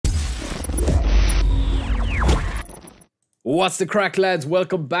What's the crack, lads?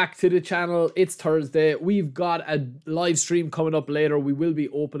 Welcome back to the channel. It's Thursday. We've got a live stream coming up later. We will be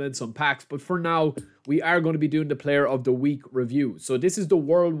opening some packs, but for now, we are going to be doing the Player of the Week review. So this is the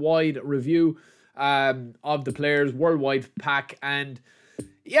worldwide review of the players, worldwide pack. And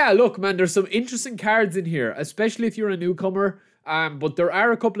yeah, look, man, there's some interesting cards in here, especially if you're a newcomer. But there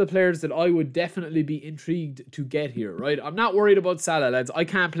are a couple of players that I would definitely be intrigued to get here, right? I'm not worried about Salah, lads. I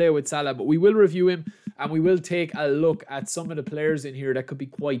can't play with Salah, but we will review him and we will take a look at some of the players in here that could be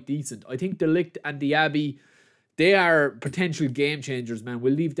quite decent. I think the LIGT and the Abbey, they are potential game changers, man.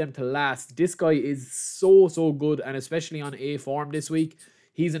 We'll leave them to last. This guy is so good, and especially on A form this week,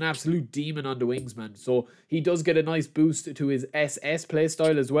 he's an absolute demon on the wings, man. So he does get a nice boost to his SS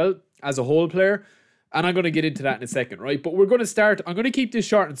playstyle as well as a whole player. And I'm going to get into that in a second, right? But we're going to start. I'm going to keep this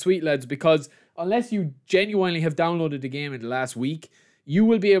short and sweet, lads, because unless you genuinely have downloaded the game in the last week, you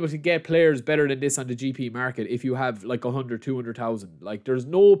will be able to get players better than this on the GP market if you have like 100, 200,000. Like, there's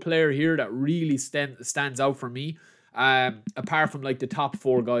no player here that really stands out for me, apart from like the top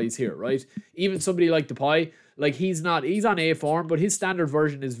 4 guys here, right? Even somebody like Depay, like he's on A form, but his standard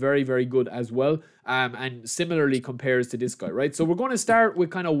version is very good as well, and similarly compares to this guy, right? So we're going to start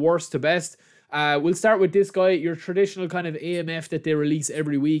with kind of worst to best. We'll start with this guy, your traditional kind of AMF that they release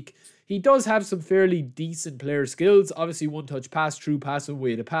every week. He does have some fairly decent player skills. Obviously, one-touch pass, true passing,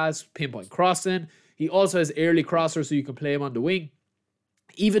 way to pass, pinpoint crossing. He also has early crosser, so you can play him on the wing.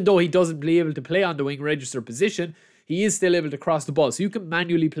 Even though he doesn't be able to play on the wing register position, he is still able to cross the ball. So you can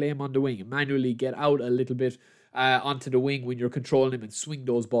manually play him on the wing and manually get out a little bit onto the wing when you're controlling him and swing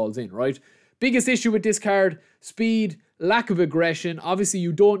those balls in, right? Biggest issue with this card, speed, lack of aggression. Obviously,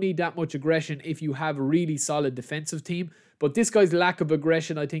 you don't need that much aggression if you have a really solid defensive team. But this guy's lack of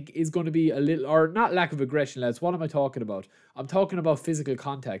aggression, I think, is going to be a little... Or not lack of aggression, lads. What am I talking about? I'm talking about physical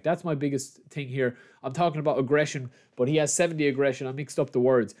contact. That's my biggest thing here. I'm talking about aggression, but he has 70 aggression. I mixed up the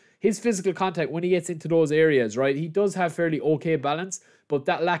words. His physical contact, when he gets into those areas, right, he does have fairly okay balance, but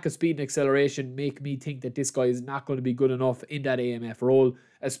that lack of speed and acceleration make me think that this guy is not going to be good enough in that AMF role,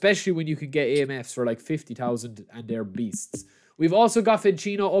 especially when you can get AMFs for like 50,000 and they're beasts. We've also got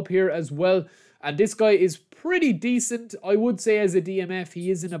Fincino up here as well, and this guy is pretty decent, I would say, as a DMF.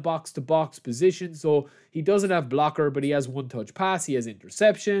 He is in a box-to-box position, so he doesn't have blocker, but he has one-touch pass, he has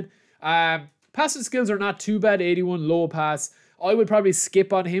interception. Passing skills are not too bad, 81 low pass. I would probably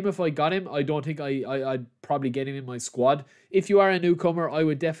skip on him if I got him. I don't think I'd probably get him in my squad. If you are a newcomer, I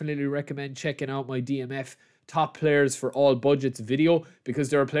would definitely recommend checking out my DMF top players for all budgets video, because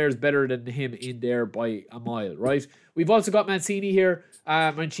there are players better than him in there by a mile, right? We've also got Mancini here,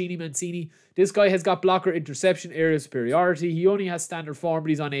 Mancini. This guy has got blocker, interception, area superiority. He only has standard form, but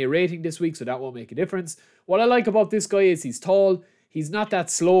he's on A rating this week, so that won't make a difference. What I like about this guy is he's tall. He's not that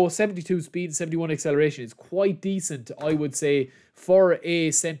slow. 72 speed, 71 acceleration is quite decent, I would say, for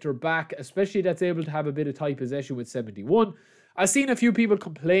a centre back, especially that's able to have a bit of tight possession with 71. I've seen a few people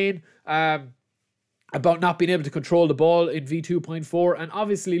complain about not being able to control the ball in V2.4, and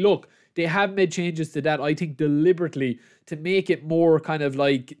obviously, look, they have made changes to that, I think, deliberately to make it more kind of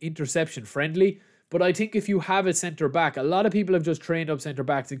like interception friendly. But I think if you have a centre-back, a lot of people have just trained up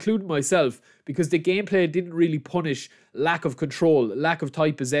centre-backs, including myself, because the gameplay didn't really punish lack of control, lack of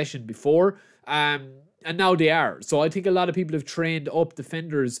tight possession before, and now they are. So I think a lot of people have trained up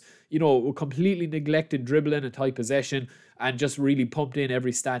defenders, you know, completely neglected dribbling and tight possession and just really pumped in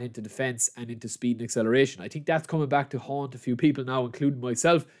every stat into defence and into speed and acceleration. I think that's coming back to haunt a few people now, including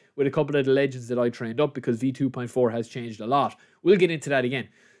myself, with a couple of the legends that I trained up, because V2.4 has changed a lot. We'll get into that again.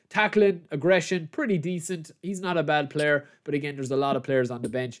 Tackling, aggression, pretty decent. He's not a bad player, but again, there's a lot of players on the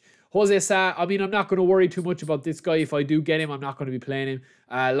bench. Jose Sa, I mean, I'm not going to worry too much about this guy. If I do get him, I'm not going to be playing him.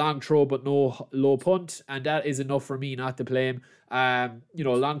 Long throw, but no low punt, and that is enough for me not to play him. You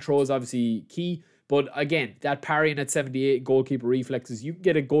know, long throw is obviously key, but again, that parrying at 78 goalkeeper reflexes, you can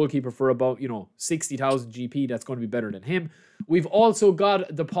get a goalkeeper for about, you know, 60,000 GP. That's going to be better than him. We've also got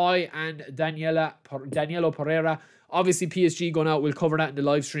Depay and Danilo Pereira. Obviously, PSG going out. We'll cover that in the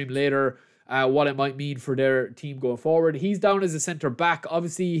live stream later, what it might mean for their team going forward. He's down as a centre-back.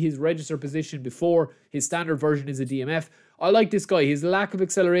 Obviously, his register position before, his standard version is a DMF. I like this guy. His lack of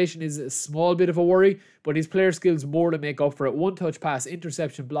acceleration is a small bit of a worry, but his player skills more to make up for it. One-touch pass,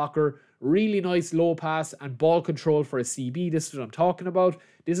 interception, blocker, really nice low pass, and ball control for a CB. This is what I'm talking about.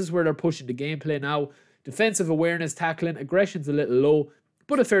 This is where they're pushing the gameplay now. Defensive awareness, tackling, aggression's a little low,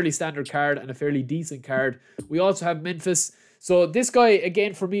 but a fairly standard card and a fairly decent card. We also have Memphis. So this guy,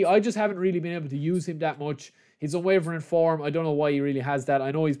 again, for me, I just haven't really been able to use him that much. He's unwavering form. I don't know why he really has that.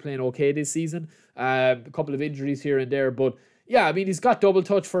 I know he's playing okay this season. A couple of injuries here and there, but yeah, I mean, he's got double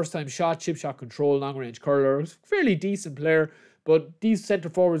touch, first time shot, chip shot control, long range curler. Fairly decent player, but these centre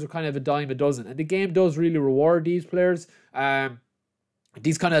forwards are kind of a dime a dozen. And the game does really reward these players.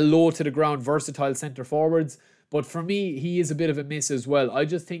 These kind of low to the ground, versatile centre forwards. But for me, he is a bit of a miss as well. I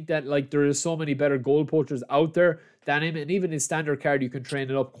just think that like there is so many better goal poachers out there than him. And even his standard card, you can train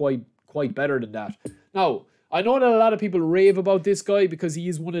it up quite better than that. Now, I know that a lot of people rave about this guy because he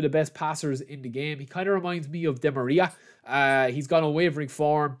is one of the best passers in the game. He kind of reminds me of Di Maria. He's got unwavering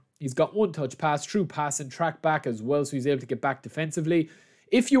form. He's got one-touch pass, true pass, and track back as well, so he's able to get back defensively.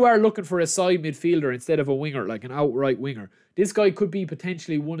 If you are looking for a side midfielder instead of a winger, like an outright winger, this guy could be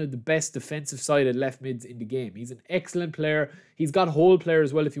potentially one of the best defensive-sided left mids in the game. He's an excellent player. He's got hole player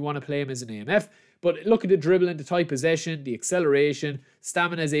as well if you want to play him as an AMF. But look at the dribbling, the tight possession, the acceleration,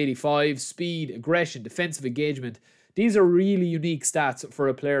 stamina is 85, speed, aggression, defensive engagement. These are really unique stats for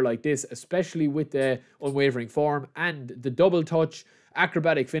a player like this, especially with the unwavering form and the double touch,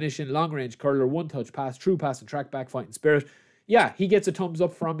 acrobatic finishing, long range curler, one touch pass, true pass and track back, fighting spirit. Yeah, he gets a thumbs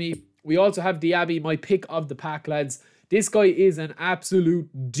up from me. We also have Diaby, my pick of the pack, lads. This guy is an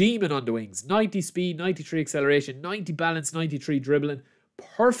absolute demon on the wings. 90 speed, 93 acceleration, 90 balance, 93 dribbling.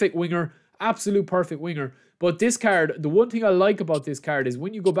 Perfect winger. Absolute perfect winger. But this card, the one thing I like about this card is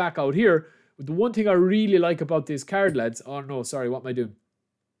when you go back out here, the one thing I really like about this card, lads, oh no, sorry, what am I doing?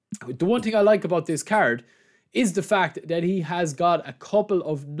 The one thing I like about this card is the fact that he has got a couple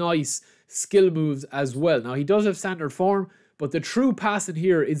of nice skill moves as well. Now, he does have standard form, but the true passing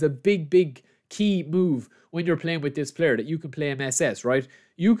here is a big key move when you're playing with this player, that you can play him SS, right?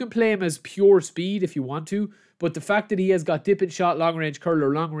 You can play him as pure speed if you want to, but the fact that he has got dip and shot, long range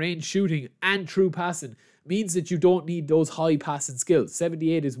curler, long range shooting, and true passing means that you don't need those high passing skills.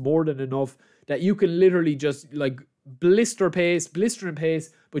 78 is more than enough that you can literally just like blistering pace,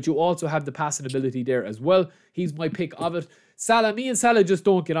 but you also have the passing ability there as well. He's my pick of it. Salah, me and Salah just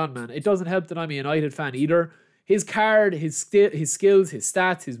don't get on, man. It doesn't help that I'm a United fan either. His card, his skills, his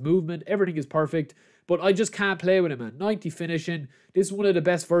stats, his movement, everything is perfect. But I just can't play with him, man. 90 finishing. This is one of the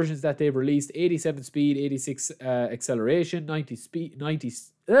best versions that they've released. 87 speed, 86 acceleration, 90 speed,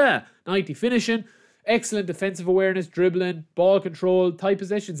 90 finishing. Excellent defensive awareness, dribbling, ball control. Tight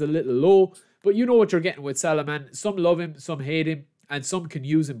possession's a little low. But you know what you're getting with Salah, man. Some love him, some hate him, and some can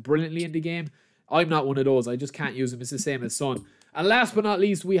use him brilliantly in the game. I'm not one of those. I just can't use him. It's the same as Son. And last but not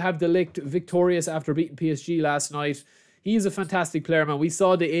least, we have the LIGT victorious after beating PSG last night. He is a fantastic player, man. We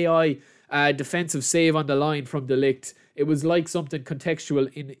saw the AI defensive save on the line from the LIGT. It was like something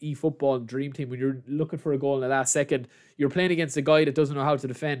contextual in eFootball Dream Team when you're looking for a goal in the last second. You're playing against a guy that doesn't know how to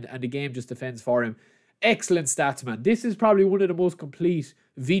defend, and the game just defends for him. Excellent stats, man. This is probably one of the most complete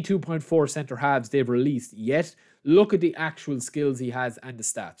V2.4 centre halves they've released yet. Look at the actual skills he has and the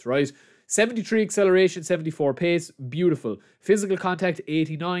stats, right? 73 acceleration, 74 pace, beautiful. Physical contact,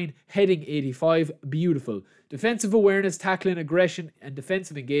 89. Heading, 85, beautiful. Defensive awareness, tackling, aggression, and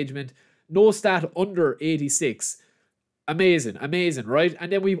defensive engagement. No stat under 86. Amazing, right?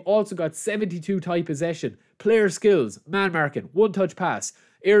 And then we've also got 72 tight possession, player skills, man marking, one-touch pass,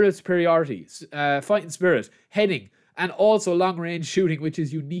 aerial superiority, fighting spirit, heading, and also long-range shooting, which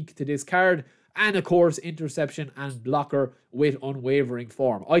is unique to this card. And, of course, interception and blocker with unwavering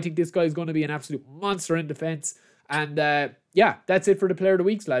form. I think this guy is going to be an absolute monster in defense. And, yeah, that's it for the Player of the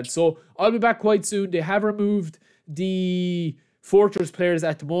Weeks, lads. So, I'll be back quite soon. They have removed the Fortress players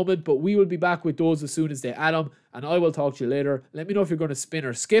at the moment, but we will be back with those as soon as they add them. And I will talk to you later. Let me know if you're going to spin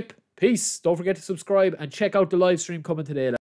or skip. Peace. Don't forget to subscribe and check out the live stream coming today, lads.